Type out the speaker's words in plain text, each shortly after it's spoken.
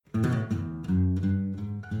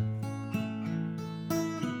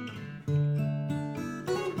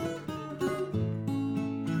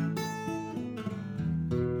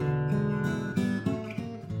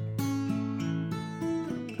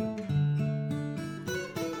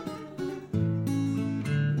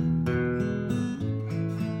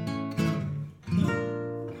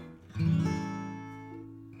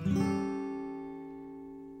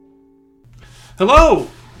Hello!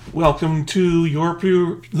 Welcome to your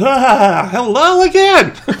pure... hello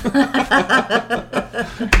again!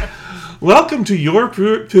 Welcome to your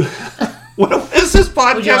pure... What is this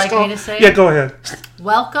podcast Would you like called? me to say it? Yeah, go ahead.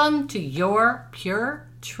 Welcome to Your Pure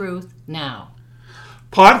Truth Now.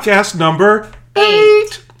 Podcast number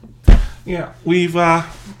 8. Yeah, we've had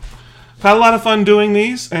a lot of fun doing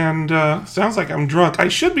these, and sounds like I'm drunk. I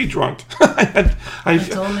should be drunk.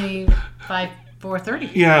 It's only 4:30.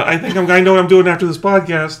 Yeah, I think I know what I'm doing after this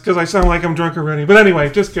podcast because I sound like I'm drunk already. But anyway,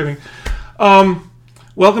 just kidding.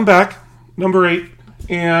 Welcome back, number 8.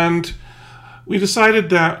 And we decided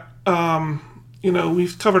that,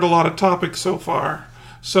 we've covered a lot of topics so far.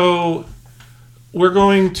 So we're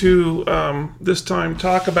going to, this time,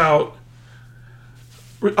 talk about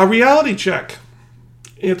a reality check.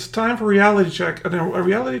 It's time for a reality check. And a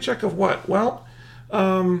reality check of what? Well,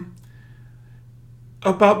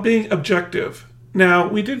 about being objective. Now,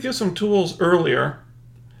 we did give some tools earlier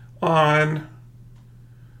on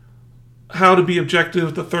how to be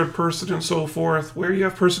objective, the third person and so forth, where you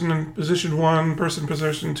have person in position 1, person in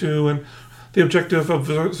position 2, and the objective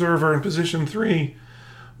observer in position 3.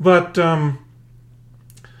 But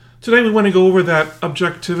today we want to go over that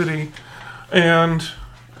objectivity. And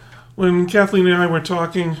when Kathleen and I were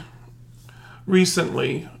talking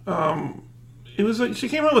recently, she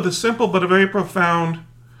came up with a simple but a very profound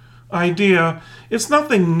idea. It's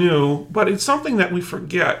nothing new, but it's something that we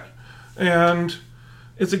forget. And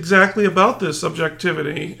it's exactly about this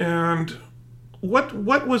objectivity. And what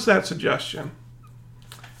was that suggestion?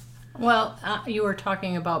 Well, you were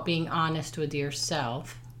talking about being honest with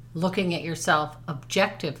yourself, looking at yourself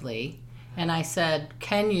objectively. And I said,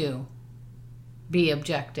 can you be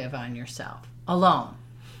objective on yourself alone?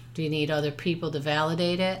 Do you need other people to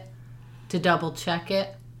validate it, to double check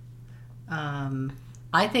it?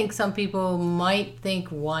 I think some people might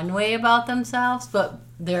think one way about themselves, but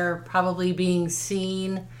they're probably being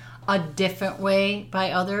seen a different way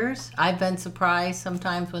by others. I've been surprised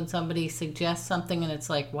sometimes when somebody suggests something and it's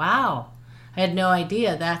like, wow, I had no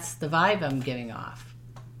idea that's the vibe I'm giving off.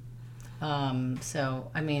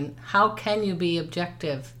 How can you be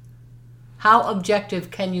objective? How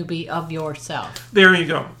objective can you be of yourself? There you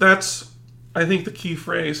go. That's, I think, the key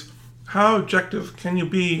phrase. How objective can you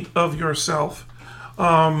be of yourself?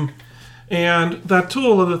 And that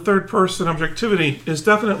tool of the third person objectivity is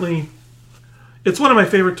definitely, it's one of my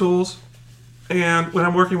favorite tools. And when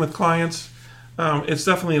I'm working with clients, it's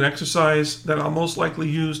definitely an exercise that I'll most likely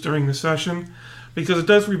use during the session because it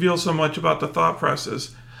does reveal so much about the thought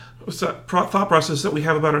process that we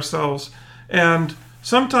have about ourselves. And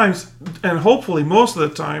sometimes, and hopefully most of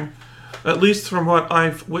the time, at least from what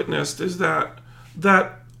I've witnessed, is that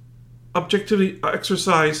objectivity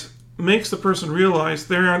exercise makes the person realize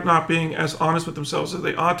they're not being as honest with themselves as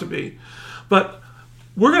they ought to be. But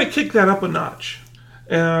we're going to kick that up a notch.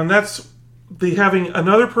 And that's the having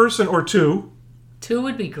another person or two. 2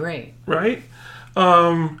 would be great. Right?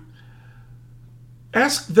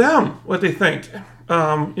 Ask them what they think,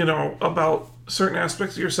 about certain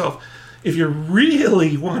aspects of yourself. If you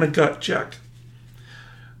really want a gut check,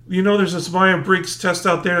 there's this Myers-Briggs test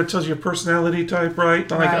out there that tells you your personality type, right?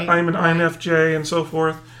 Like I'm an INFJ and so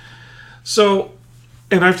forth. So,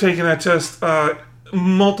 and I've taken that test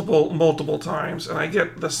multiple times, and I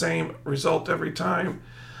get the same result every time.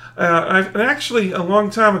 And actually, a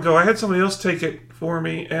long time ago, I had somebody else take it for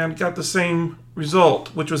me and got the same result,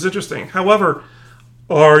 which was interesting. However,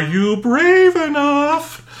 are you brave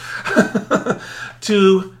enough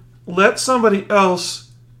to let somebody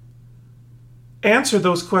else answer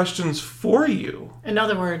those questions for you? In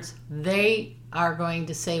other words, they are going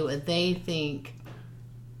to say what they think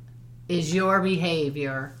is your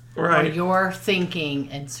behavior or your thinking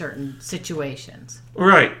in certain situations.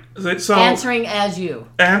 Right. So answering as you.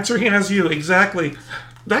 Answering as you, exactly.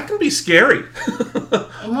 That can be scary.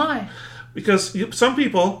 Why? Because some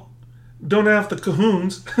people don't have the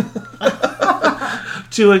cajoons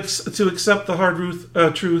to accept the hard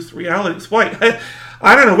truth reality. It's white.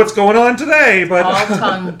 I don't know what's going on today, but all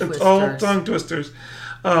tongue twisters. It's all tongue twisters.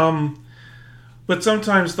 But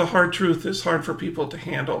sometimes the hard truth is hard for people to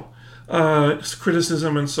handle.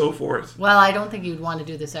 Criticism and so forth. Well, I don't think you'd want to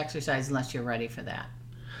do this exercise unless you're ready for that.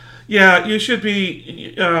 Yeah, you should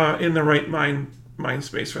be in the right mind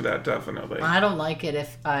space for that, definitely. I don't like it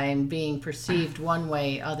if I'm being perceived one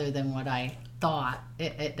way other than what I thought.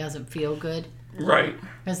 It doesn't feel good. Right.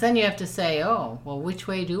 Because then you have to say, oh, well, which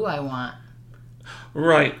way do I want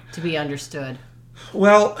to be understood?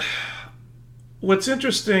 Well, what's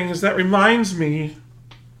interesting is that reminds me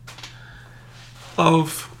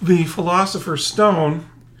of the Philosopher's Stone,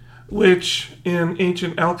 which in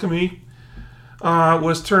ancient alchemy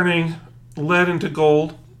was turning lead into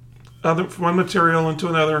gold, from one material into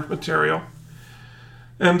another material.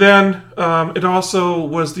 And then it also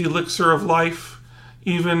was the elixir of life,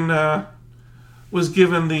 even was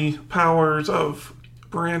given the powers of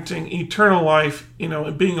granting eternal life,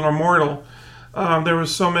 being immortal. There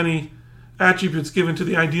was so many attributes given to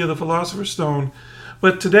the idea of the Philosopher's Stone.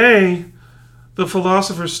 But today, the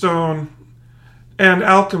Philosopher's Stone and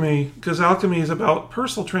alchemy, because alchemy is about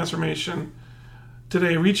personal transformation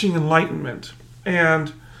today, reaching enlightenment.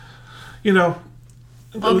 And, Well,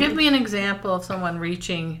 give me an example of someone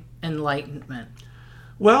reaching enlightenment.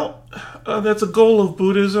 Well, that's a goal of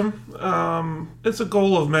Buddhism. It's a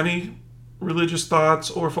goal of many religious thoughts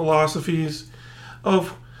or philosophies,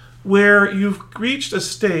 of where you've reached a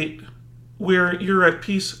state where you're at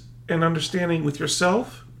peace and understanding with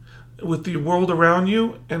yourself, with the world around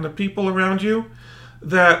you, and the people around you,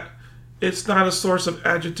 that it's not a source of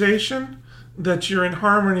agitation, that you're in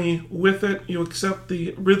harmony with it, you accept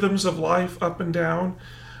the rhythms of life up and down,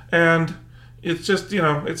 and it's just,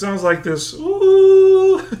 it sounds like this,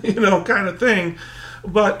 ooh, kind of thing,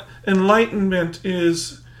 but enlightenment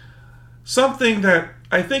is something that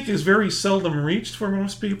I think is very seldom reached for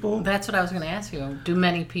most people. That's what I was going to ask you. Do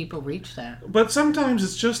many people reach that? But sometimes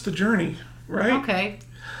it's just the journey, right? Okay.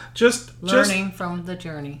 Just learning from the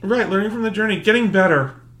journey. Right, learning from the journey, getting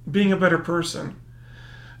better, being a better person.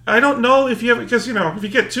 I don't know if you have, because if you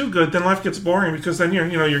get too good, then life gets boring, because then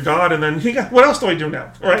you're God, and then what else do I do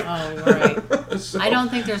now, right? Oh, right. So, I don't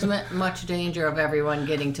think there's much danger of everyone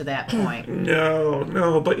getting to that point.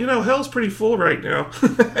 No, but hell's pretty full right now.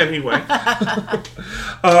 Anyway,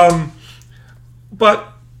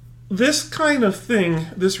 but this kind of thing,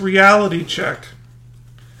 this reality check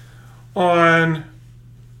on,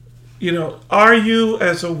 are you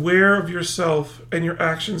as aware of yourself and your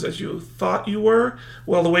actions as you thought you were?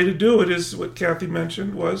 Well, the way to do it is what Kathy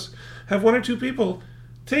mentioned, was have one or two people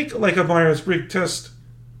take like a Myers-Briggs test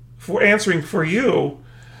for answering for you.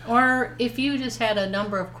 Or if you just had a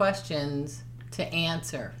number of questions to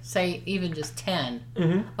answer, say even just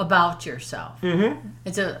 10, about yourself. Mm-hmm.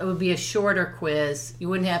 It would be a shorter quiz. You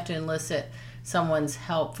wouldn't have to enlist someone's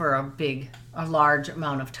help for a large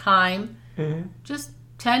amount of time. Mm-hmm. Just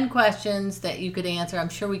 10 questions that you could answer. I'm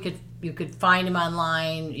sure you could find them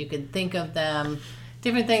online. You could think of them,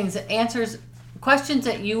 different things, questions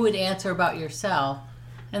that you would answer about yourself,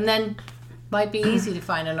 and then might be easy to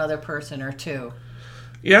find another person or two.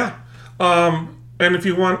 Yeah, and if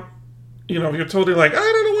you want, if you're totally like, I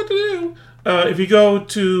don't know what to do, if you go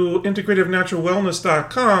to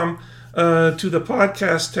integrativenaturalwellness.com to the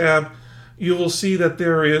podcast tab, you will see that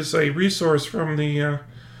there is a resource from the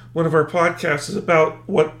one of our podcasts is about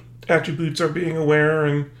what attributes are being aware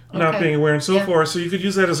and not being aware and so forth. So you could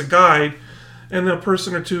use that as a guide, and a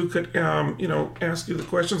person or two could, ask you the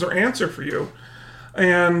questions or answer for you.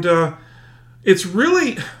 And it's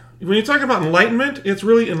really, when you talk about enlightenment, it's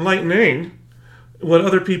really enlightening what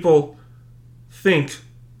other people think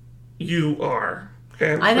you are.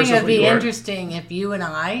 And I think it would be interesting if you and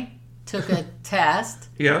I took a test,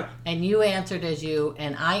 and you answered as you,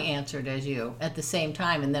 and I answered as you at the same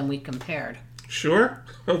time, and then we compared. Sure.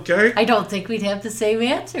 Okay. I don't think we'd have the same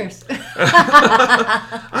answers.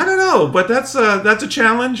 I don't know, but that's a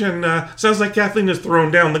challenge, and sounds like Kathleen has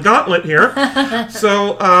thrown down the gauntlet here.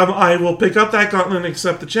 So I will pick up that gauntlet and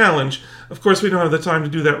accept the challenge. Of course, we don't have the time to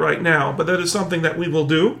do that right now, but that is something that we will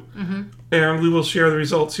do, and we will share the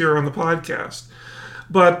results here on the podcast.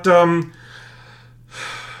 But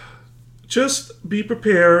just be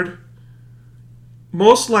prepared.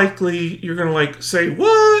 Most likely, you're going to say,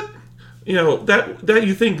 what? That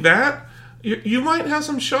you think that? You might have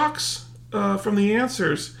some shocks from the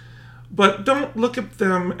answers, but don't look at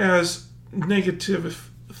them as negative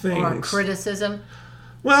things. Or criticism.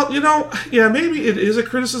 Well, maybe it is a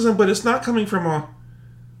criticism, but it's not coming from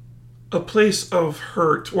a place of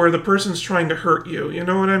hurt where the person's trying to hurt you. You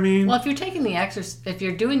know what I mean? Well, if you're taking if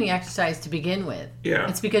you're doing the exercise to begin with,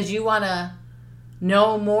 it's because you want to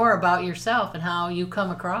know more about yourself and how you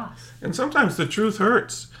come across. And sometimes the truth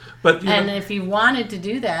hurts. But if you wanted to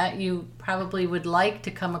do that, you probably would like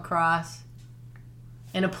to come across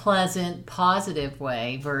in a pleasant, positive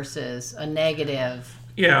way versus a negative.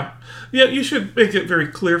 Yeah, you should make it very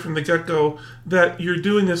clear from the get-go that you're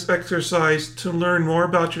doing this exercise to learn more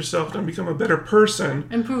about yourself and become a better person.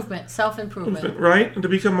 Improvement, self-improvement. Right? And to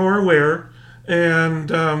become more aware and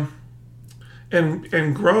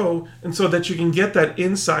grow, and so that you can get that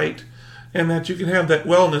insight and that you can have that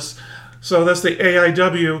wellness. So that's the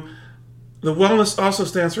AIW. The wellness also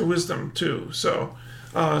stands for wisdom, too. So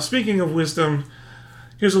speaking of wisdom,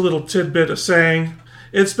 here's a little tidbit of saying,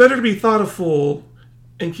 It's better to be thought a fool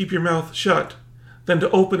and keep your mouth shut than to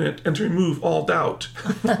open it and to remove all doubt.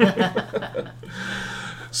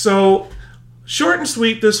 So, short and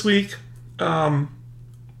sweet this week.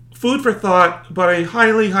 Food for thought, but I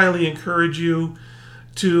highly, highly encourage you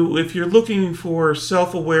to, if you're looking for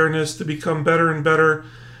self-awareness to become better and better,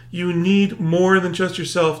 you need more than just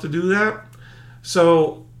yourself to do that.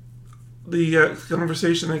 So, the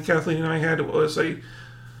conversation that Kathleen and I had was a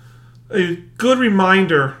good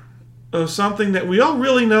reminder of something that we all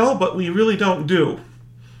really know, but we really don't do.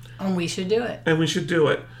 And we should do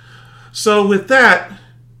it. So with that,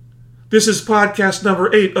 this is podcast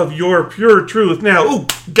number 8 of Your Pure Truth. Now,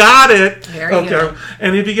 got it. Very good.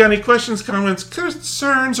 And if you got any questions, comments,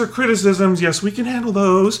 concerns, or criticisms, yes, we can handle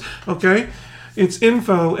those. Okay. It's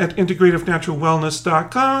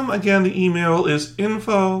info@integrativenaturalwellness.com. Again, the email is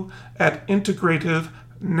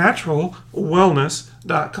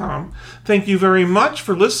info@integrativenaturalwellness.com. Thank you very much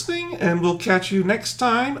for listening, and we'll catch you next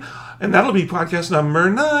time. And that'll be podcast number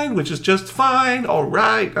 9, which is just fine. All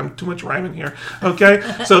right. I'm too much rhyming here. Okay.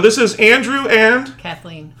 So this is Andrew and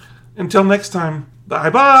Kathleen. Until next time.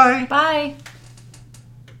 Bye-bye. Bye.